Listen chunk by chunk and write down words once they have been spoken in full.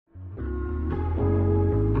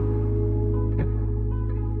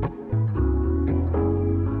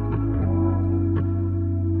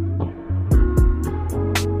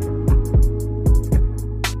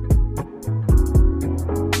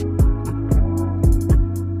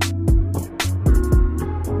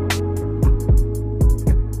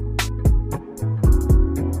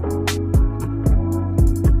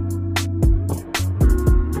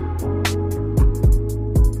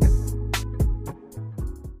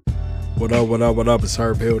What up, what up, what up? It's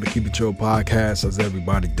Herb Hill, the Keep It Chill podcast. How's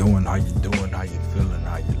everybody doing? How you doing? How you feeling?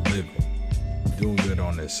 How you living? Doing good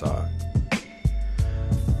on this side.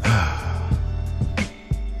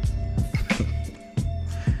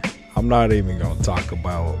 I'm not even going to talk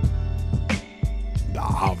about the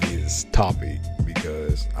obvious topic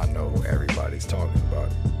because I know everybody's talking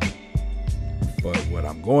about it. But what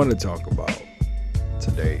I'm going to talk about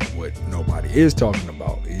today, what nobody is talking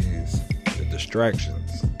about, is the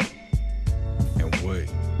distractions and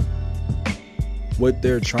what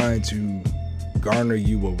they're trying to garner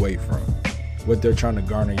you away from, what they're trying to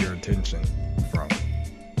garner your attention from,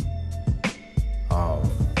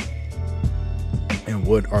 and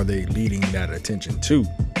what are they leading that attention to.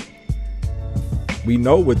 We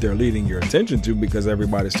know what they're leading your attention to because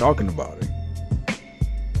everybody's talking about it.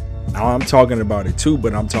 Now, I'm talking about it too,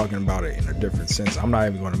 but I'm talking about it in a different sense. I'm not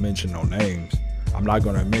even going to mention no names. I'm not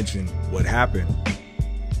going to mention what happened.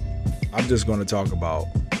 I'm just going to talk about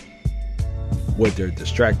what they're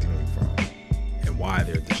distracting you from and why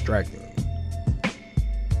they're distracting you.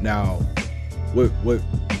 Now, what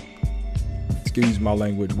excuse my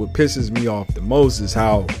language, what pisses me off the most is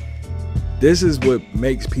how this is what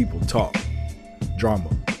makes people talk. Drama,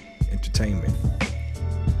 entertainment,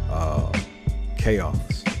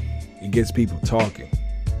 chaos. It gets people talking.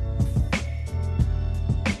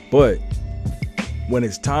 But when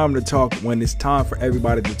it's time to talk, when it's time for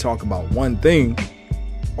everybody to talk about one thing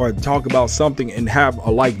or talk about something and have a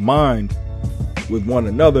like mind with one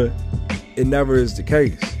another, it never is the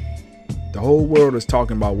case. The whole world is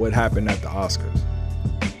talking about what happened at the Oscars,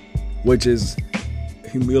 which is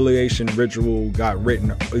humiliation ritual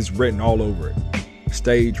is written all over it.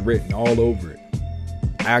 Stage written all over it.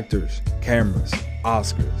 Actors, cameras,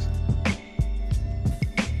 Oscars.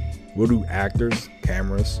 What do actors,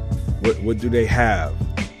 cameras, what do they have?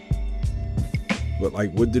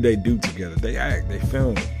 What do they do together? They act, they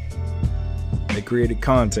film. They created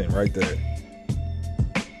content right there.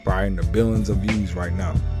 Probably in the billions of views right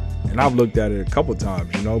now. And I've looked at it a couple times,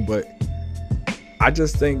 but I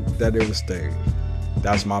just think that it was staged.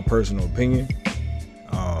 That's my personal opinion.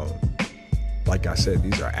 Like I said,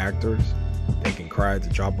 these are actors. They can cry at the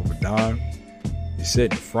drop of a dime. You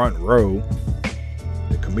sit in front row.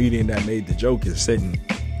 The comedian that made the joke is sitting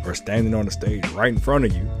or standing on the stage right in front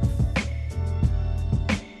of you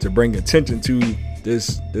to bring attention to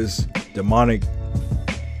this demonic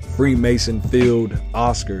Freemason-filled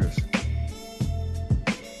Oscars.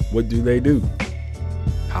 What do they do?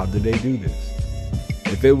 How do they do this?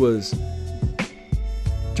 If it was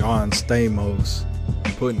John Stamos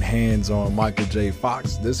putting hands on Michael J.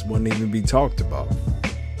 Fox, this wouldn't even be talked about.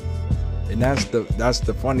 And that's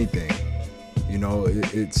the funny thing.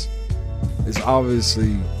 It's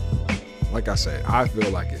obviously, like I said, I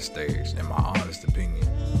feel like it's staged, in my honest opinion.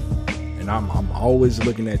 And I'm always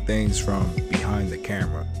looking at things from behind the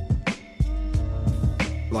camera.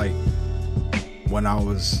 Like when I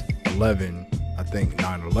was 11, I think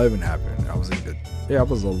 9/11 happened. I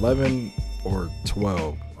was 11 or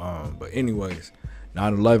 12. But anyways,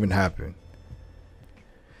 9/11 happened.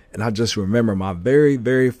 And I just remember my very,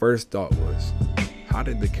 very first thought was, how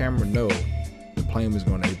did the camera know the plane was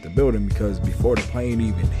going to hit the building? Because before the plane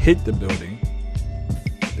even hit the building,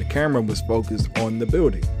 the camera was focused on the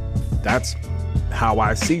building. That's how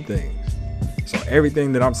I see things. So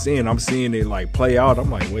everything that I'm seeing it like play out. I'm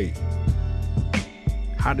like, wait,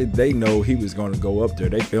 how did they know he was going to go up there?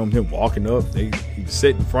 They filmed him walking up. He was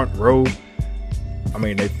sitting front row. I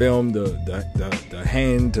mean, they filmed the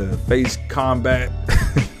hand to face combat.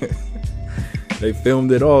 They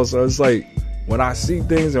filmed it all. So it's like, when I see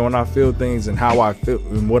things and when I feel things and how I feel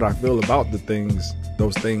and what I feel about the things,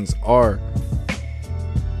 those things are,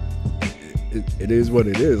 it is what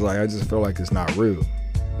it is. Like, I just feel like it's not real.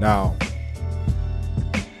 Now,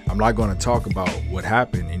 I'm not going to talk about what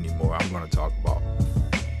happened anymore. I'm going to talk about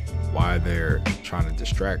why they're trying to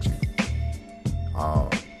distract you.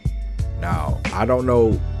 Now, I don't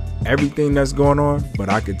know everything that's going on, but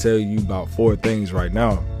I could tell you about 4 things right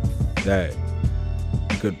now that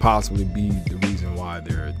could possibly be the reason why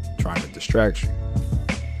they're trying to distract you.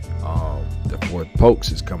 The 4th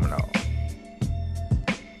Pokes is coming out.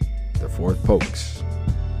 The 4th Pokes.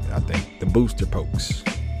 And I think the Booster Pokes.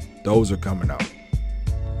 Those are coming out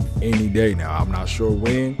any day now. I'm not sure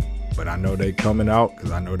when, but I know they coming out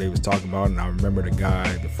because I know they was talking about it. And I remember the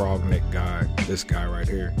guy, the frog neck guy, this guy right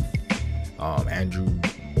here, Andrew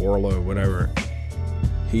Borla or whatever.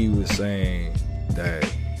 He was saying that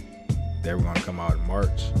they were going to come out in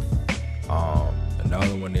March.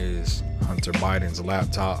 Another one is Hunter Biden's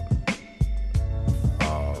laptop.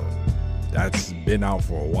 That's been out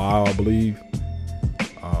for a while, I believe.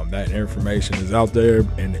 that information is out there.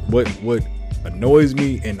 And what annoys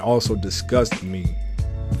me and also disgusts me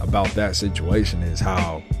about that situation is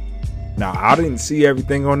how, now I didn't see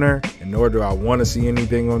everything on there, and nor do I want to see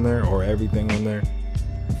anything on there or everything on there.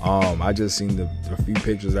 I just seen the few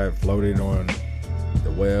pictures that floated on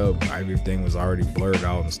the web. Everything was already blurred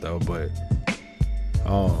out and stuff, but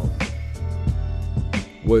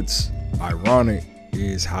what's ironic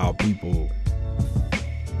is how people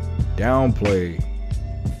downplay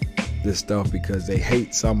this stuff because they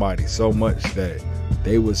hate somebody so much that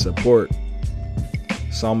they would support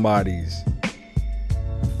somebody's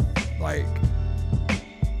like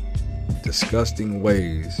disgusting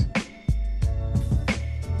ways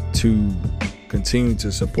to continue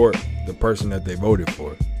to support the person that they voted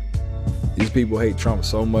for. These people hate Trump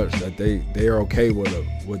so much that they are okay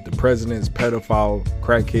with the president's pedophile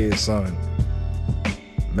crackhead son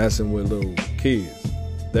messing with little kids.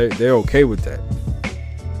 They're okay with that.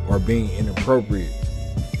 Or being inappropriate.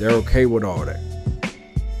 They're okay with all that.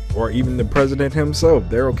 Or even the president himself,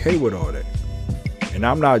 they're okay with all that. And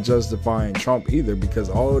I'm not justifying Trump either, because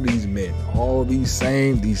all of these men, all these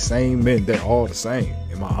same men, they're all the same,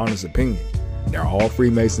 in my honest opinion. They're all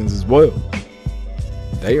Freemasons as well.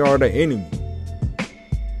 They are the enemy.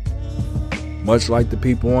 Much like the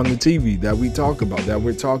people on the TV that we talk about, that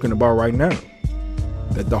we're talking about right now,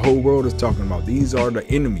 that the whole world is talking about. These are the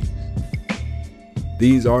enemies.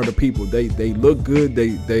 These are the people. They look good.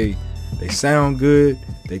 They sound good.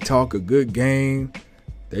 They talk a good game.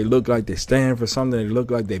 They look like they stand for something. They look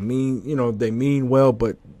like they mean, they mean well,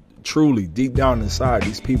 but truly deep down inside,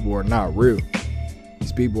 these people are not real.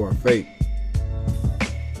 These people are fake.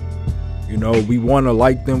 We want to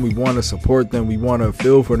like them. We want to support them. We want to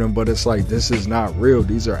feel for them, but it's like, this is not real.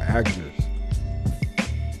 These are actors.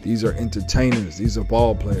 These are entertainers. These are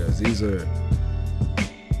ball players. These are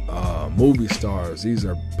movie stars. These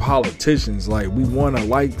are politicians. Like, we want to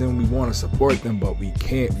like them. We want to support them, but we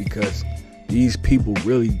can't, because these people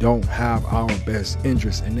really don't have our best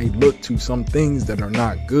interests, and they look to some things that are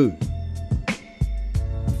not good.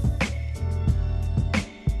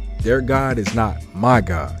 Their God is not my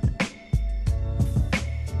God.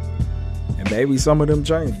 And maybe some of them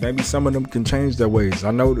change. Maybe some of them can change their ways.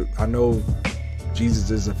 I know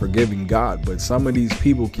Jesus is a forgiving God, but some of these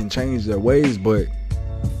people can change their ways, but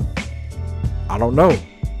I don't know.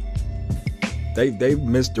 They've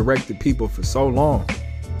misdirected people for so long.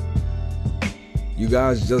 You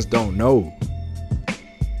guys just don't know.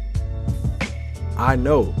 I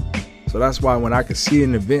know. So that's why when I could see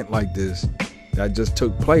an event like this that just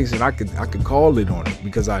took place, and I could call it on it,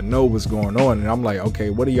 because I know what's going on, and I'm like, okay,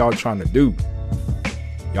 what are y'all trying to do?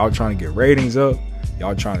 Y'all trying to get ratings up?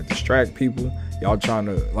 Y'all trying to distract people? Y'all trying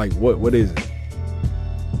to, like, what is it?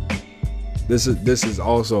 This is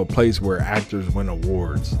also a place where actors win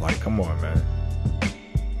awards. Like, come on, man.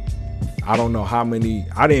 I don't know how many.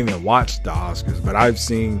 I didn't even watch the Oscars, but I've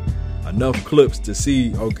seen enough clips to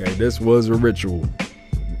see, okay, this was a ritual.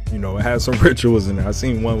 It has some rituals in there. I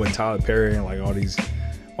seen one with Tyler Perry and like all these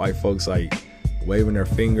white folks like waving their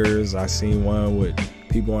fingers. I seen one with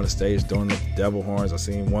people on the stage throwing up the devil horns. I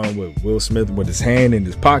seen one with Will Smith with his hand in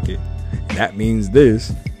his pocket. And that means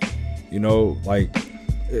this. Like,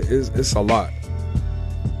 it's a lot.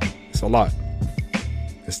 It's a lot.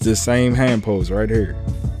 It's this same hand pose right here.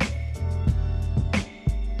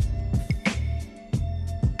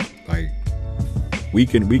 Like, we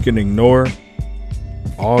can ignore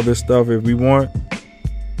all this stuff if we want,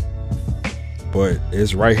 but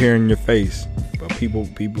it's right here in your face. But people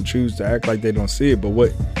choose to act like they don't see it. But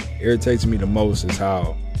what irritates me the most is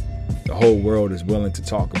how the whole world is willing to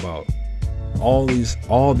talk about all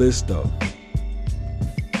this stuff,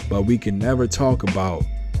 but we can never talk about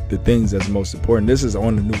the things that's most important. This is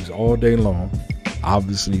on the news all day long,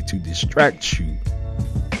 obviously to distract you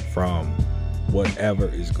from whatever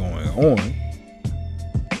is going on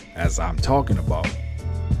as I'm talking about.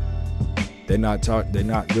 They're not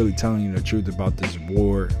really telling you the truth about this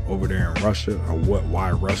war over there in Russia, or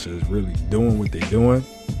why Russia is really doing what they're doing.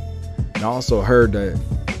 And I also heard that,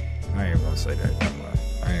 I ain't gonna say that, never mind.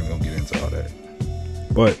 I ain't gonna get into all that.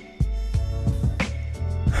 But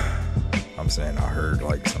I'm saying I heard,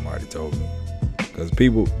 like somebody told me. Because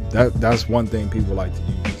people, that's one thing people like to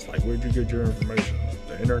use. It's like, where'd you get your information?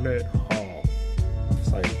 The internet? Oh.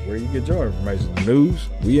 It's like, where you get your information? The news?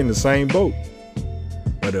 We in the same boat.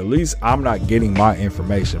 But at least I'm not getting my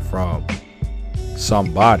information from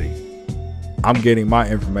somebody. I'm getting my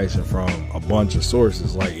information from a bunch of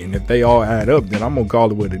sources. Like, and if they all add up, then I'm gonna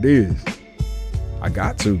call it what it is. I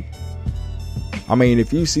got to. I mean,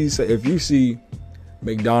 if you see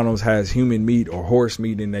McDonald's has human meat or horse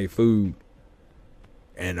meat in their food,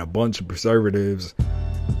 and a bunch of preservatives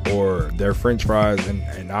or their French fries,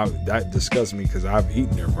 and that disgusts me because I've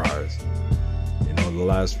eaten their fries. You know, the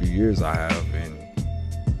last few years I have, and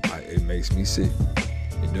it makes me sick.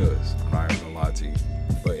 It does. I'm not even gonna lie to you.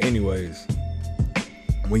 But anyways,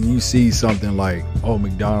 when you see something like, oh,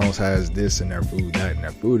 McDonald's has this in their food, that in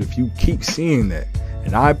their food, if you keep seeing that,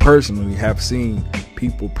 and I personally have seen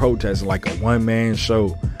people protesting, like a one-man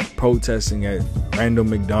show protesting at random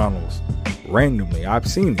McDonald's randomly. I've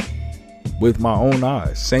seen it with my own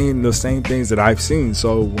eyes, saying the same things that I've seen.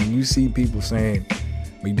 So when you see people saying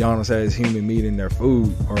McDonald's has human meat in their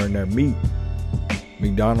food or in their meat,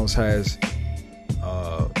 McDonald's has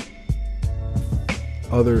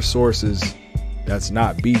other sources that's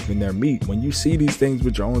not beef in their meat. When you see these things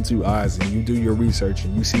with your own two eyes and you do your research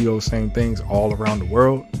and you see those same things all around the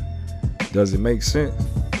world, does it make sense?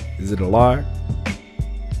 Is it a lie?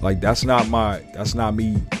 Like, that's not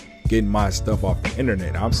me getting my stuff off the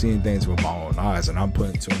internet. I'm seeing things with my own eyes and I'm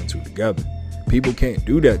putting two and two together. People can't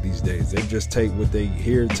do that these days. They just take what they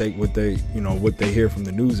hear, take what they hear from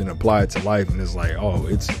the news and apply it to life, and it's like, oh,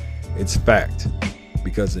 it's fact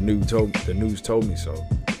because the news told me so.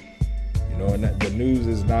 You know, and the news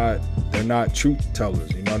is they're not truth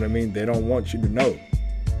tellers. You know what I mean? They don't want you to know.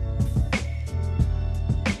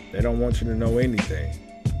 They don't want you to know anything.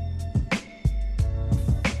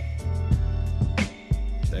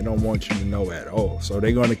 They don't want you to know at all. So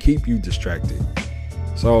they're going to keep you distracted.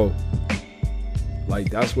 So, like,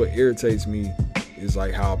 that's what irritates me, is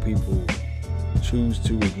like how people choose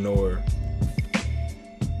to ignore,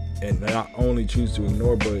 and not only choose to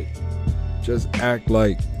ignore, but just act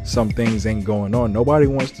like some things ain't going on. Nobody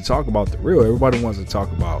wants to talk about the real. Everybody wants to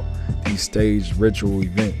talk about these staged ritual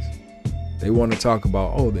events. They want to talk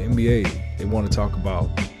about, oh, the NBA. They want to talk about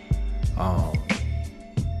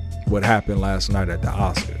what happened last night at the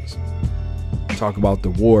Oscars. Talk about the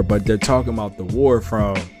war, but they're talking about the war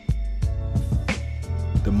from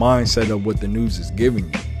the mindset of what the news is giving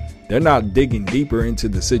you. They're not digging deeper into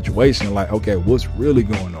the situation, like, okay, what's really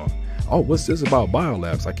going on? Oh, what's this about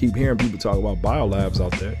biolabs? I keep hearing people talk about biolabs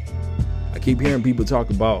out there. I keep hearing people talk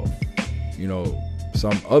about, you know,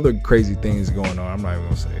 some other crazy things going on. I'm not even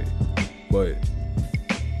gonna say it, but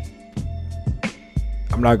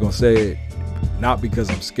I'm not gonna say it, not because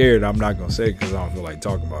I'm scared. I'm not gonna say it because I don't feel like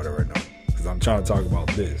talking about it right now, because I'm trying to talk about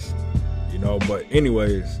this, you know. But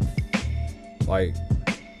anyways, like,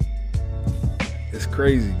 it's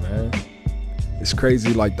crazy, man. It's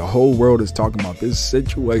crazy. Like, the whole world is talking about this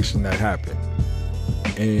situation that happened,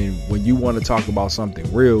 and when you want to talk about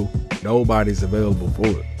something real, nobody's available for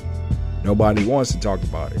it. Nobody wants to talk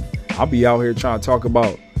about it. I'll be out here trying to talk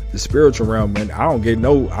about the spiritual realm, and I don't get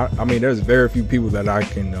I mean, there's very few people that I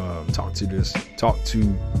can talk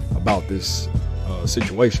to about this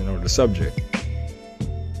situation or the subject,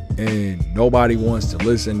 and nobody wants to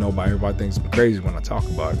listen. Everybody thinks I'm crazy when I talk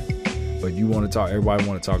about it. But you want to talk, everybody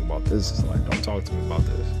want to talk about this. It's like, don't talk to me about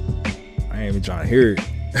this. I ain't even trying to hear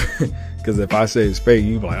it. Because if I say it's fake,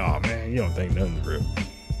 you be like, oh man, you don't think nothing's real.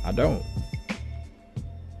 I don't.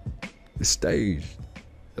 It's staged.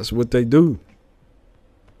 That's what they do.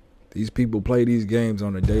 These people play these games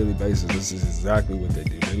on a daily basis. This is exactly what they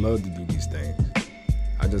do. They love to do these things.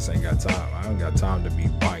 I just ain't got time. I don't got time to be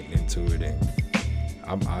biting into it. And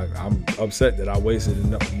I'm upset that I wasted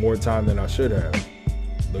more time than I should have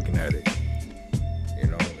looking at it. You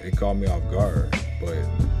know, it caught me off guard, but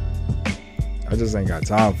I just ain't got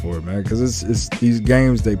time for it, man, because it's these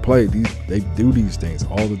games they play. They do these things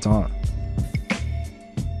all the time.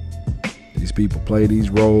 These people play these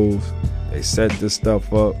roles. They set this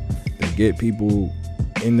stuff up. They get people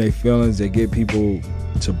in their feelings. They get people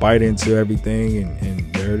to bite into everything,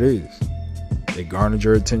 and there it is. They garner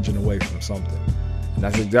your attention away from something, and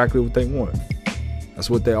that's exactly what they want. That's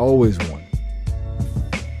what they always want.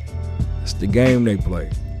 It's the game they play.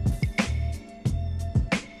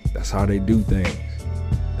 That's how they do things.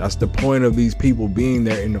 That's the point of these people being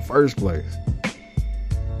there in the first place.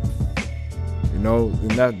 You know,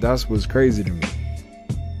 and that's what's crazy to me.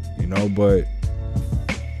 You know, but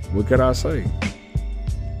what could I say?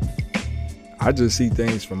 I just see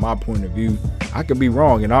things from my point of view. I could be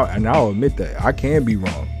wrong, and I'll admit that. I can be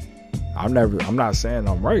wrong. I'm not saying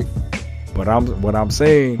I'm right. But what I'm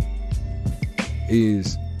saying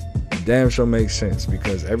is damn sure makes sense,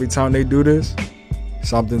 because every time they do this,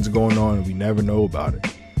 something's going on and we never know about it.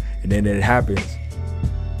 And then it happens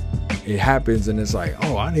and it's like,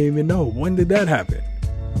 oh, I didn't even know. When did that happen?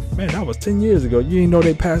 Man, that was 10 years ago. You didn't know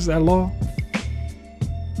they passed that law?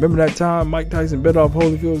 Remember that time Mike Tyson bit off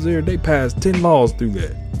Holyfield's ear? They passed 10 laws through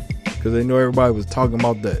that because they know everybody was talking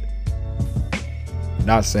about that.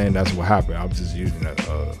 Not saying that's what happened. I'm just using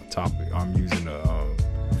a topic. I'm using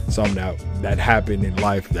something that happened in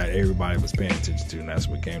life that everybody was paying attention to, and that's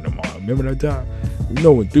what came to mind. Remember that time? You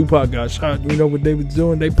know, when Tupac got shot, you know what they was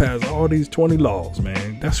doing? They passed all these 20 laws,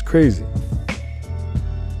 man. That's crazy.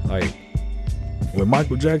 Like, when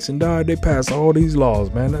Michael Jackson died, they passed all these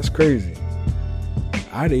laws, man. That's crazy.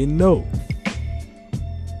 I didn't know.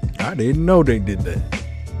 I didn't know they did that.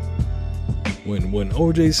 When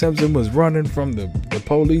O.J. Simpson was running from the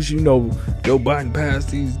police, you know, Joe Biden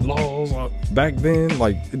passed these laws back then.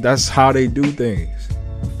 Like, that's how they do things.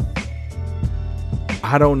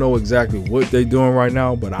 I don't know exactly what they're doing right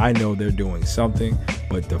now, but I know they're doing something.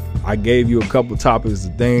 But I gave you a couple topics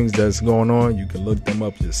of things that's going on. You can look them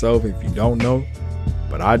up yourself if you don't know.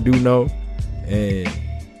 But I do know. And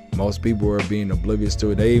most people are being oblivious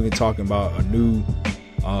to it. They even talking about a new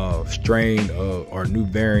strain or new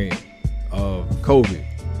variant of COVID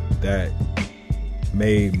that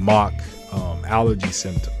may mock allergy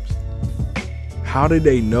symptoms. How do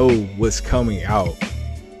they know what's coming out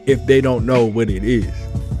if they don't know what it is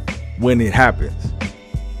when it happens?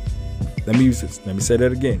 Let me say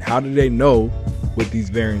that again. How do they know what these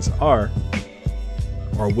variants are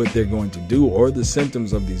or what they're going to do or the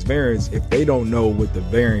symptoms of these variants if they don't know what the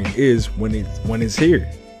variant is when it's here?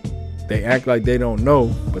 They act like they don't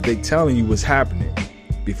know, but they telling you what's happening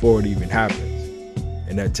before it even happens.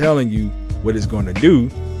 And they're telling you what it's going to do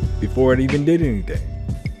before it even did anything.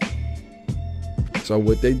 So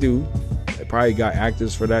what they do, they probably got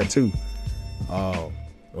actors for that too.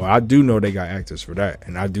 Well, I do know they got actors for that.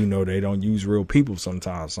 And I do know they don't use real people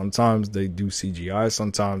sometimes. Sometimes they do CGI.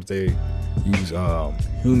 Sometimes they use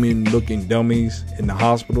human looking dummies in the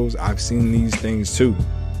hospitals. I've seen these things too.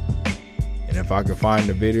 And if I could find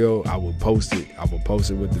the video, I will post it. I will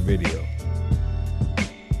post it with the video.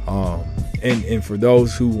 And for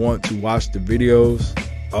those who want to watch the videos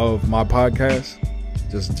of my podcast,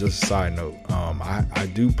 just a side note, I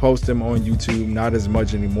do post them on YouTube, not as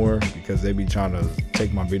much anymore because they be trying to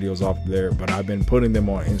take my videos off there, but I've been putting them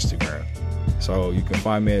on Instagram. So you can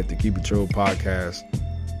find me at the Keep It Chill Podcast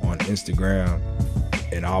on Instagram,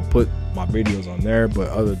 and I'll put my videos on there. But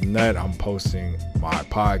other than that, I'm posting my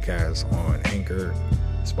podcast on Anchor,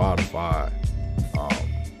 Spotify,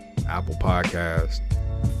 Apple Podcast.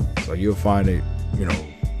 So you'll find it, you know,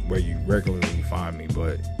 where you regularly find me.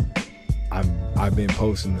 But I've been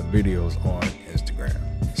posting the videos on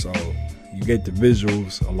Instagram, so you get the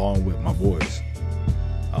visuals along with my voice.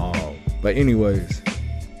 But anyways,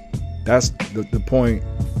 that's the point.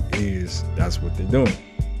 Is that's what they're doing.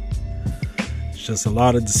 It's just a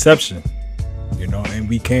lot of deception, you know, and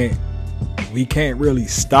we can't really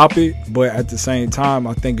stop it. But at the same time,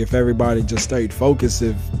 I think if everybody just stayed focused,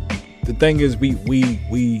 if the thing is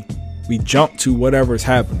we jump to whatever's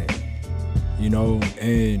happening, you know,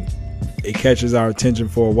 and it catches our attention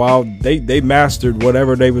for a while. They mastered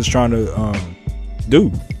whatever they was trying to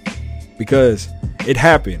do because it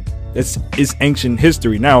happened. It's ancient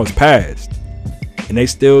history now. It's past, and they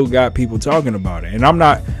still got people talking about it. And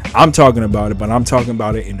I'm talking about it, but I'm talking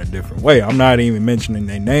about it in a different way. I'm not even mentioning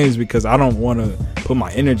their names because I don't want to put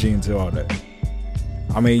my energy into all that.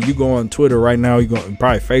 I mean, you go on Twitter right now, you go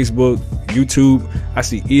probably Facebook, YouTube. I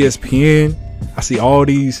see ESPN. I see all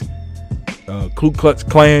these Ku Klux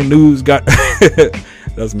Klan news got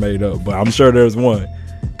that's made up, but I'm sure there's one.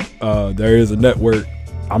 There is a network.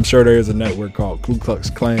 I'm sure there is a network called Ku Klux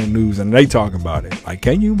Klan News, and they talk about it. Like,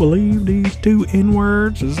 can you believe these two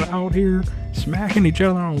N-words is out here smacking each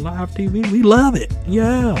other on live TV? We love it.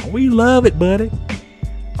 Yeah, we love it, buddy.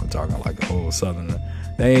 I'm talking like a whole Southerner.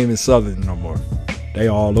 They ain't even Southern no more. They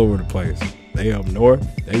all over the place. They up north.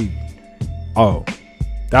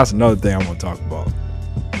 That's another thing I want to talk about.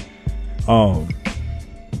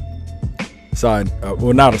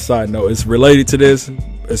 Not a side note. It's related to this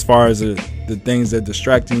as far as the things that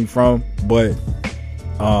distracting you from. But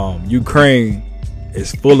Ukraine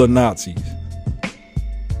is full of Nazis.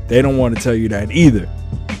 They don't want to tell you that either.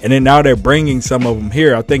 And then now they're bringing some of them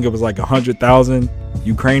here. I think it was like 100,000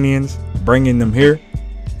 Ukrainians bringing them here.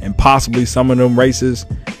 And possibly some of them racist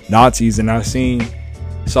Nazis. And I seen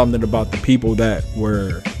something about the people that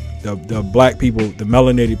were the black people, the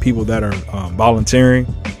melanated people that are volunteering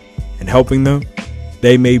and helping them.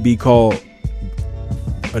 They may be called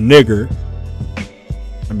a nigger.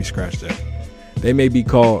 Let me scratch that. They may be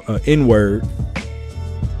called an N-word.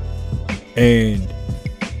 And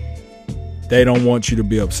they don't want you to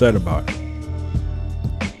be upset about it.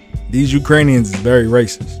 These Ukrainians is very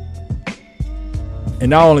racist. And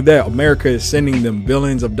not only that, America is sending them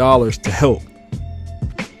billions of dollars to help.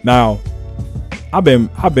 Now, I've been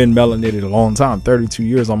melanated a long time, 32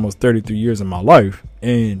 years, almost 33 years in my life.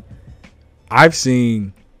 And I've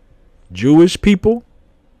seen Jewish people,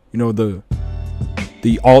 you know, the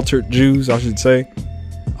altered Jews, I should say.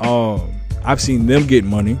 I've seen them get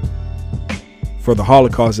money for the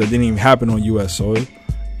Holocaust that didn't even happen on U.S. soil.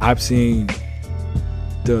 I've seen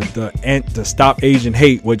the Stop Asian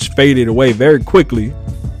Hate, which faded away very quickly.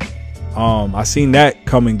 I seen that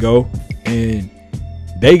come and go, and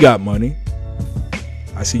they got money.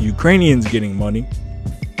 I see Ukrainians getting money,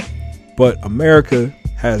 but America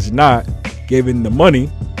has not given the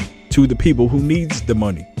money to the people who needs the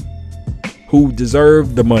money, who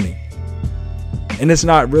deserve the money. And it's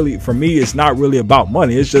not really, for me, it's not really about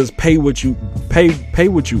money. It's just pay what you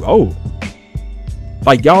owe.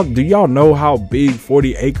 Like, do y'all know how big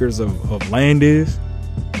 40 acres of land is?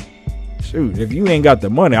 Shoot, if you ain't got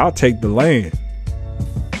the money, I'll take the land.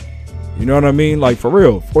 You know what I mean? Like, for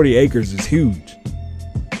real, 40 acres is huge.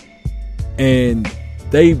 And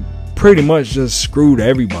they pretty much just screwed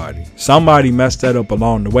everybody. Somebody messed that up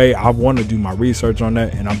along the way. I want to do my research on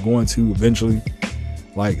that, and I'm going to eventually.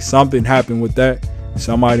 Like, something happened with that.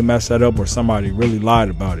 Somebody messed that up, or somebody really lied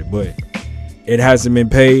about it. But it hasn't been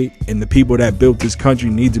paid, and the people that built this country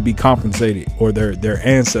need to be compensated, or their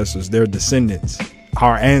ancestors, their descendants.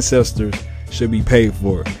 Our ancestors should be paid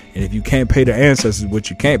for. And if you can't pay the ancestors, which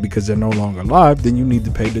you can't because they're no longer alive, then you need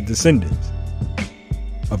to pay the descendants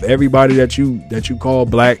of everybody that you call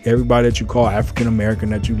black, everybody that you call African American,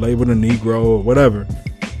 that you label a Negro or whatever.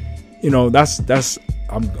 You know, that's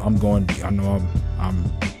I'm going deep. I know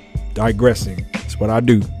I'm digressing. It's what I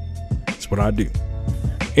do. It's what I do.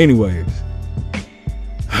 Anyways,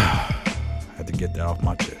 I had to get that off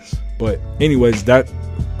my chest. But anyways, that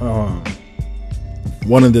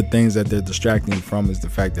one of the things that they're distracting from is the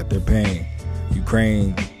fact that they're paying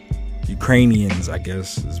Ukrainians, I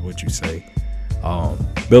guess is what you say,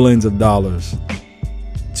 billions of dollars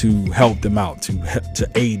to help them out, to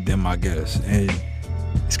aid them, I guess. And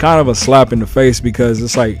it's kind of a slap in the face, because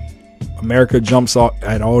it's like America jumps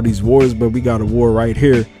at all these wars, but we got a war right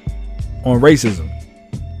here on racism,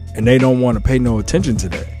 and they don't want to pay no attention to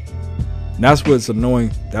that. And that's what's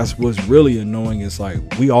annoying. That's what's really annoying. It's like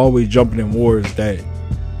we always jumping in wars that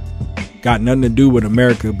got nothing to do with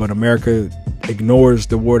America, but America ignores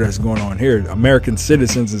the war that's going on here. American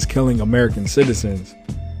citizens is killing American citizens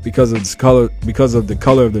because of this color, because of the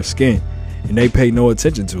color of their skin, and they pay no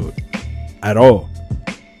attention to it at all.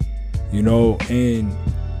 You know, and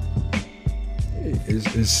it's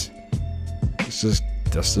just,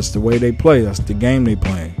 that's just the way they play. That's the game they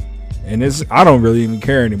playing. And I don't really even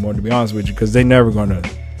care anymore, to be honest with you, because they're never going to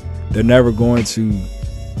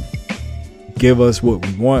give us what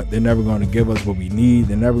we want. They're never going to give us what we need.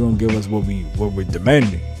 They're never going to give us what we're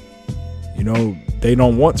demanding. You know, they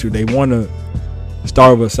don't want to. They want to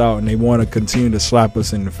starve us out, and they want to continue to slap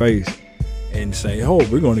us in the face and say, "Oh,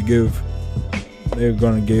 they're going to give like they're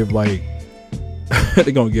going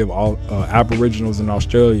to give all Aboriginals in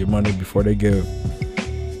Australia money before they give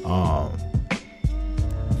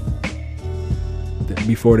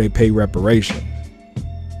before they pay reparations."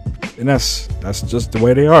 And that's just the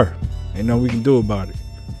way they are. Ain't nothing we can do about it.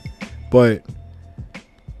 But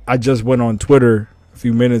I just went on Twitter a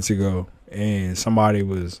few minutes ago, and somebody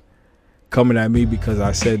was coming at me because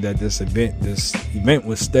I said that this event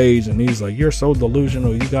was staged, and he's like, "You're so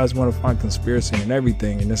delusional. You guys want to find conspiracy in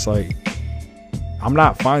everything." And it's like, I'm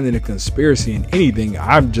not finding a conspiracy in anything.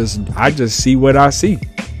 I just see what I see.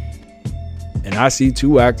 And I see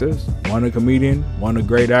two actors, one a comedian, one a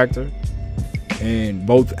great actor, and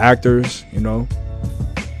both actors, you know,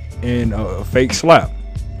 in a fake slap.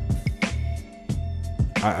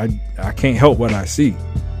 I can't help what I see.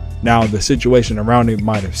 Now, the situation around it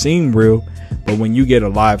might have seemed real, but when you get a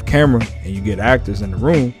live camera and you get actors in the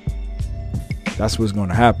room, that's what's going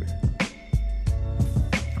to happen.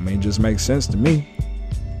 I mean, it just makes sense to me.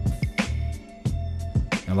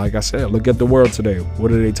 And like I said, look at the world today.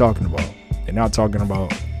 What are they talking about? They're not talking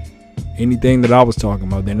about anything that I was talking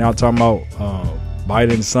about. They're not talking about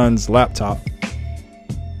Biden's son's laptop.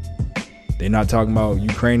 They're not talking about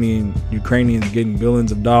Ukrainians getting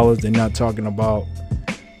billions of dollars. They're not talking about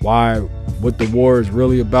what the war is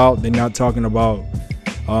really about. They're not talking about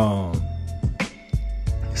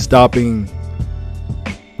stopping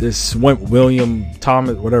this William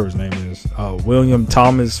Thomas, whatever his name is, William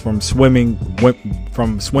Thomas from swimming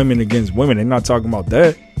against women. They're not talking about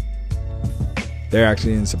that. They're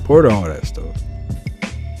actually in support of all that stuff.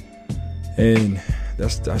 And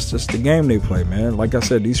that's just the game they play, man. Like I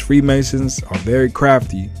said, these Freemasons are very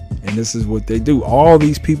crafty, and this is what they do. All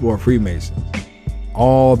these people are Freemasons.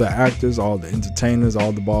 All the actors, all the entertainers,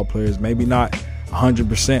 all the ball players. Maybe not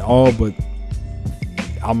 100% all, but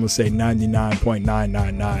I'm gonna say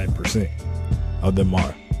 99.999% of them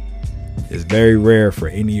are. It's very rare for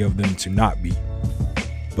any of them to not be.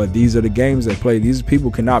 But these are the games they play. These people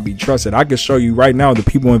cannot be trusted. I can show you right now the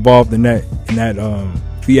people involved in that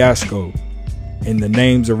fiasco and the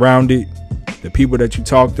names around it, the people that you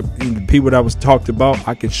talked to, the people that was talked about.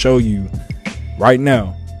 I can show you right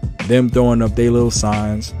now them throwing up their little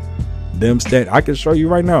signs, I can show you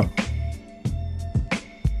right now.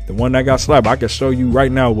 The one that got slapped, I can show you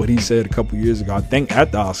right now what he said a couple years ago. I think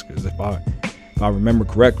at the Oscars, if I remember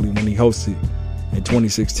correctly, when he hosted in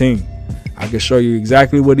 2016. I can show you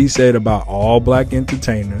exactly what he said about all black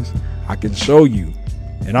entertainers. I can show you,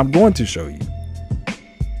 and I'm going to show you.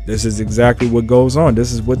 This is exactly what goes on.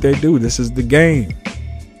 This is what they do. This is the game.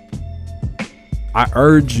 I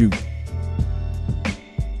urge you,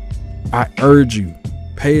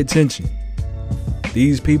 pay attention.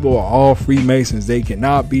 These people are all Freemasons. They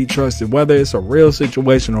cannot be trusted, whether it's a real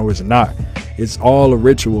situation or it's not. It's all a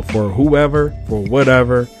ritual for whoever, for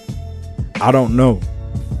whatever. I don't know.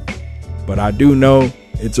 But I do know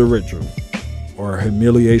it's a ritual, or a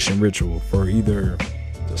humiliation ritual, for either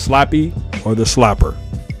the slappy or the slapper.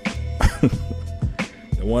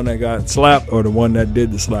 The one that got slapped or the one that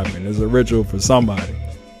did the slapping. It's a ritual for somebody.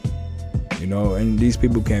 You know, and these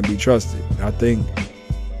people can't be trusted. I think,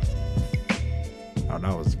 oh,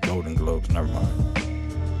 that was the Golden Globes. Never mind.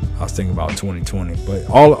 I was thinking about 2020. But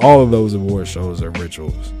all of those award shows are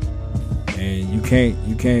rituals. And you can't.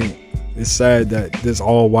 It's sad that this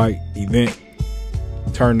all-white event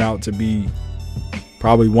turned out to be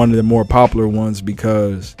probably one of the more popular ones,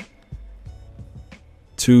 because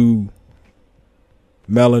two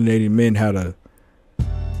melanated men had I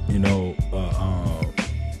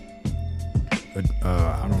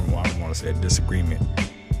don't want to say a disagreement,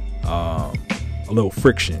 a little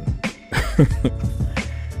friction.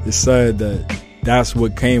 It's sad that that's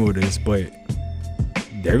what came with this, but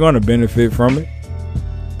they're going to benefit from it.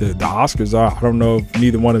 The Oscars are. I don't know if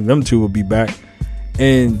neither one of them two will be back,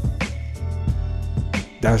 and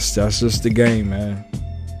that's just the game, man.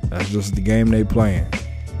 That's just the game they playing,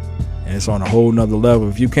 and it's on a whole nother level.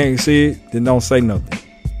 If you can't see it, then don't say nothing.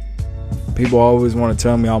 People always want to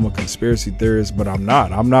tell me I'm a conspiracy theorist, but I'm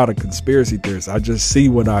not. I'm not a conspiracy theorist. I just see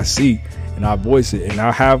what I see, and I voice it, and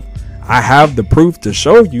I have the proof to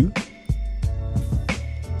show you.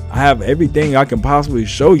 I have everything I can possibly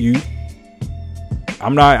show you.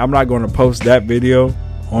 I'm not going to post that video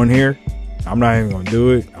on here. I'm not even going to do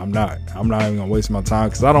it. I'm not even going to waste my time,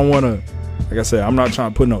 because I don't want to, like I said, I'm not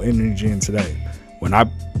trying to put no energy into that. When I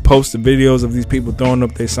post the videos of these people throwing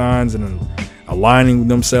up their signs and aligning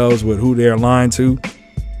themselves with who they're aligned to,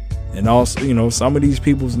 and also, you know, some of these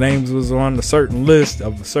people's names was on a certain list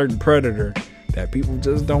of a certain predator that people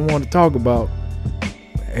just don't want to talk about.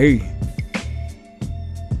 Hey,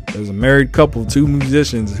 there's a married couple, two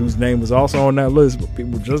musicians, whose name was also on that list, but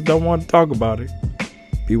people just don't want to talk about it.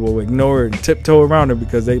 People ignore it and tiptoe around it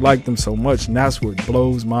because they like them so much, and that's what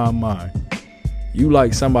blows my mind. You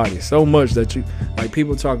like somebody so much that you, like,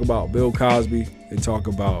 people talk about Bill Cosby, they talk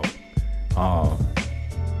about Bill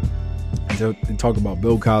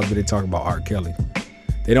Cosby, they talk about R. Kelly.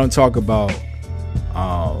 They don't talk about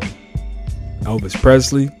Elvis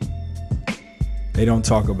Presley. They don't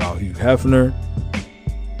talk about Hugh Hefner.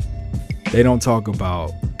 They don't talk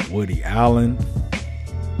about Woody Allen.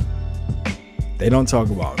 They don't talk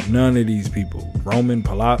about none of these people. Roman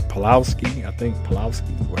Polanski, I think,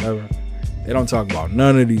 whatever. They don't talk about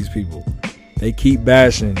none of these people. They keep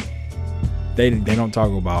bashing. They don't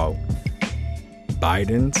talk about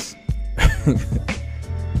Biden's.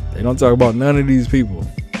 They don't talk about none of these people.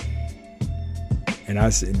 And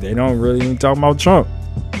I said, they don't really even talk about Trump.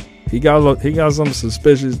 He got some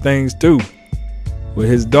suspicious things too. With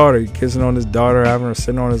his daughter, kissing on his daughter, having her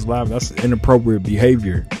sitting on his lap. That's inappropriate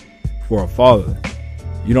behavior for a father.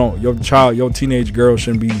 Your teenage girl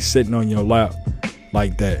shouldn't be sitting on your lap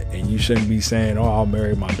like that. And you shouldn't be saying, oh, I'll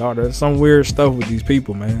marry my daughter. There's some weird stuff with these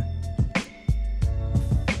people, man.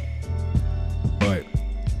 But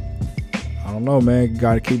I don't know, man. You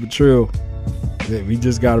got to keep it true. We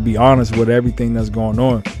just got to be honest with everything that's going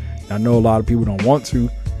on. I know a lot of people don't want to,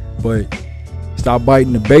 but stop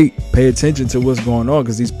biting the bait. Pay attention to what's going on,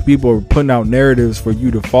 because these people are putting out narratives for you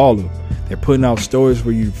to follow. They're putting out stories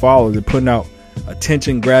for you to follow. They're putting out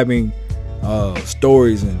attention-grabbing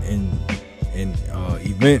stories and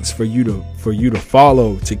events for you to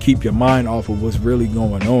follow, to keep your mind off of what's really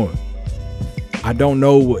going on. I don't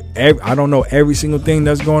know every single thing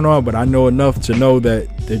that's going on, but I know enough to know that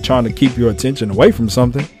they're trying to keep your attention away from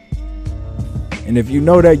something. And if you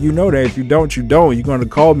know that, you know that. If you don't, you don't. You're going to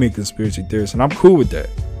call me a conspiracy theorist, and I'm cool with that.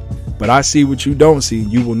 But I see what you don't see.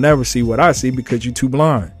 You will never see what I see because you're too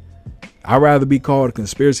blind. I'd rather be called a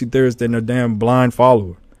conspiracy theorist than a damn blind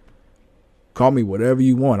follower. Call me whatever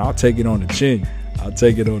you want. I'll take it on the chin. I'll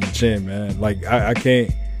take it on the chin, man. Like I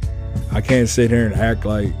can't sit here and act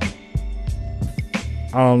like,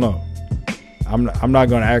 I don't know. I'm not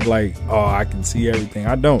gonna act like, oh, I can see everything.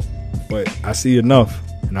 I don't, but I see enough,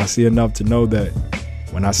 and I see enough to know that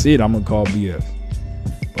when I see it, I'm gonna call BS.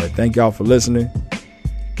 But thank y'all for listening.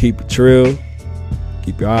 Keep it trill.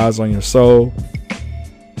 Keep your eyes on your soul.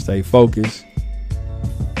 Stay focused.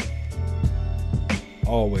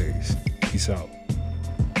 Always. Peace out.